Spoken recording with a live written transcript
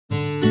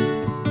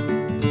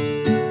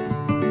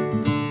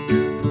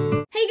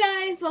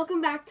welcome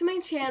back to my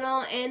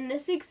channel. In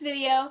this week's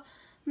video,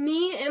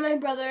 me and my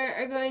brother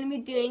are going to be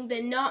doing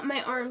the Not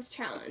My Arms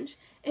challenge.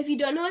 If you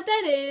don't know what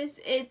that is,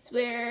 it's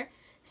where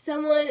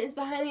someone is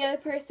behind the other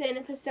person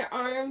and puts their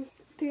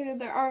arms through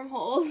their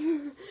armholes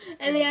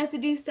and they have to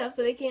do stuff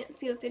but they can't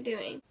see what they're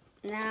doing.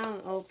 Now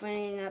I'm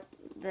opening up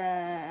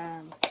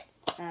the,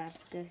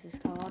 this is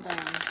called,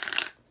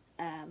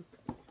 I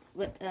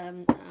was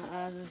going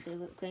to say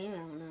whipped cream, I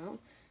don't know.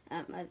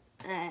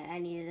 I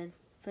needed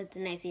to put the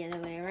knife the other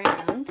way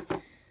around.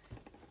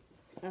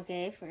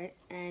 Okay,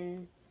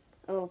 and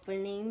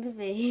opening the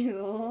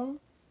bagel.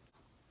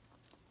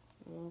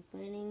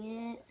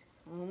 Opening it.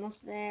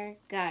 Almost there.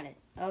 Got it.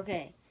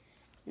 Okay.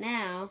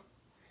 Now,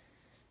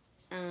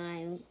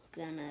 I'm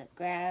gonna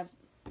grab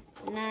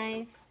the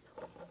knife.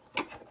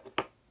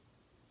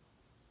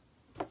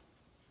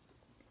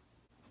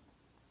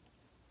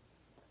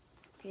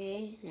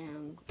 Okay, now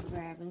I'm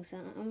grabbing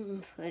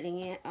some,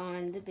 putting it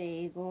on the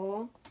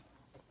bagel.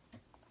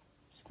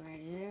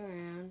 Spreading it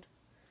around.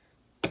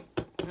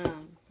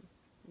 I'm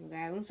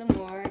grabbing some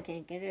more,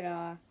 can't get it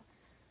off.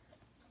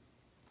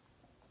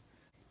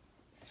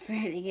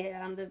 Spreading it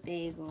on the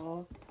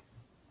bagel.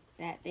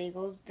 That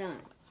bagel's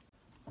done.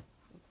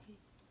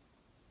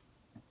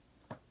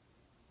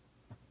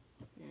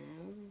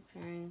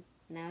 Okay.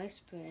 Now I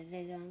spread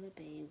it on the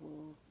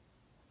bagel.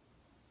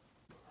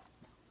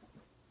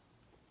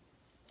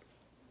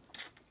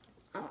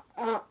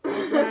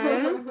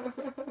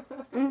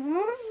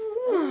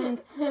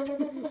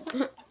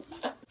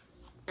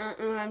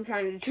 I'm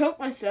trying to choke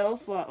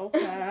myself, but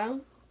okay.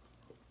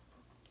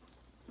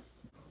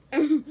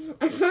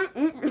 I can't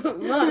eat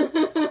that much.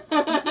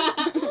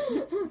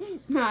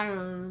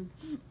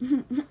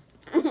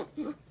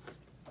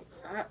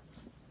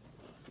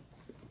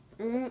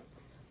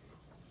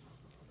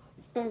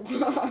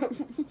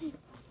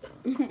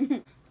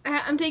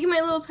 I'm taking my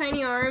little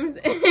tiny arms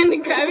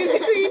and grabbing the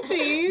cream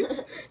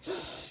cheese.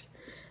 Shh.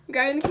 I'm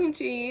grabbing the cream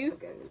cheese.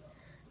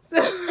 So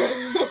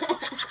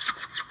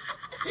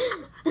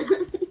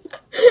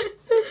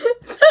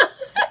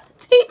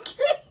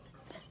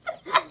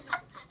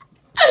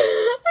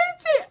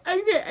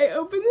okay, I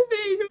open the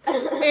bagel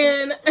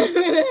and I'm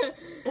gonna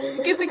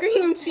get the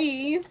cream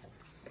cheese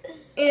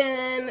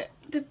and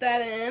dip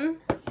that in.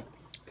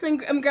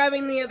 I'm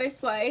grabbing the other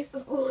slice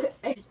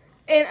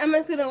and I'm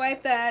just gonna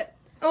wipe that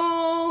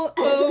all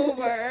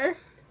over.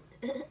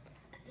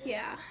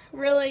 Yeah,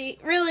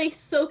 really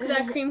soak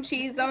that cream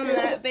cheese on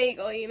that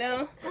bagel, you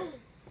know.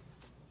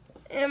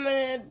 And I'm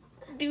gonna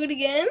do it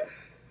again.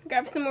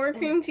 Grab some more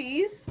cream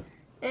cheese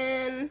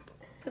and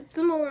put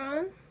some more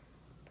on.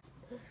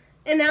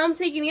 And now I'm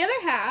taking the other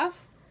half,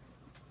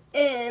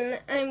 and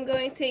I'm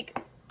going to take,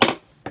 I'm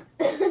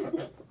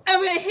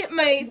going to hit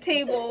my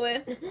table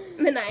with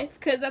the knife,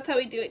 because that's how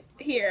we do it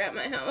here at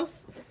my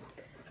house.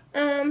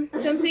 So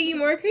I'm taking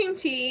more cream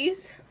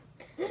cheese,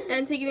 and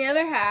I'm taking the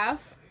other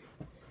half,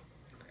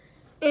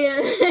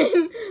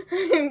 and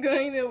I'm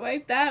going to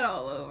wipe that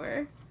all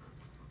over.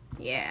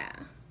 Yeah.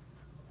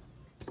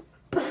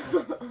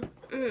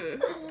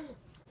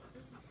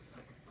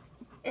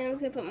 And I'm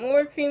just going to put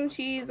more cream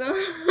cheese on.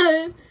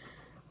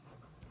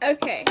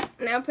 Okay,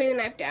 now I'm putting the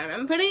knife down.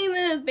 I'm putting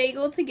the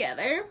bagel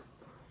together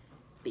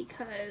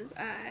because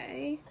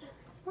I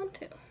want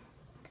to.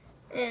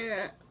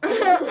 And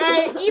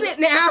I eat it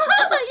now.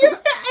 And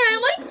I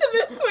like to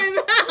miss my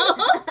mouth.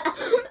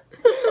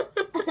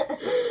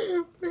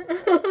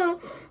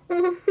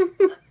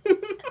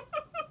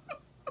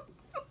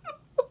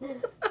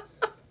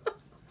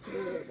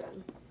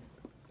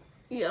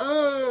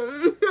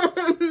 Yum.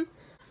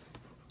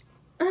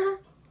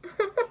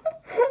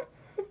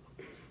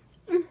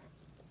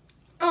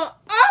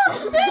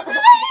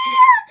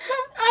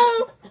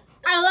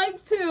 I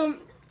like to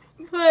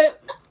put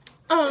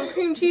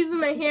cream cheese in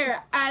my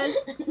hair as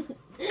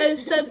a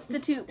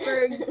substitute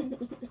for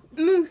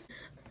mousse.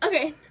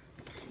 Okay,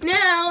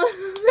 now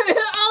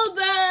all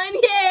done.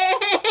 Yay!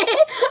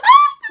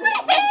 It's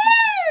my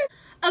hair!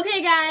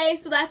 Okay,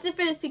 guys, so that's it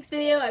for this week's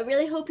video. I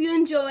really hope you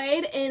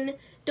enjoyed, and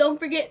don't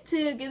forget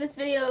to give this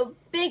video a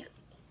big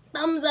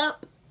thumbs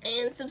up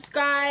and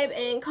subscribe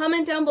and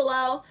comment down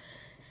below.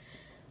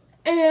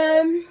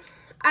 And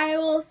I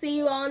will see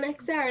you all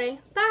next Saturday.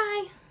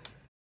 Bye!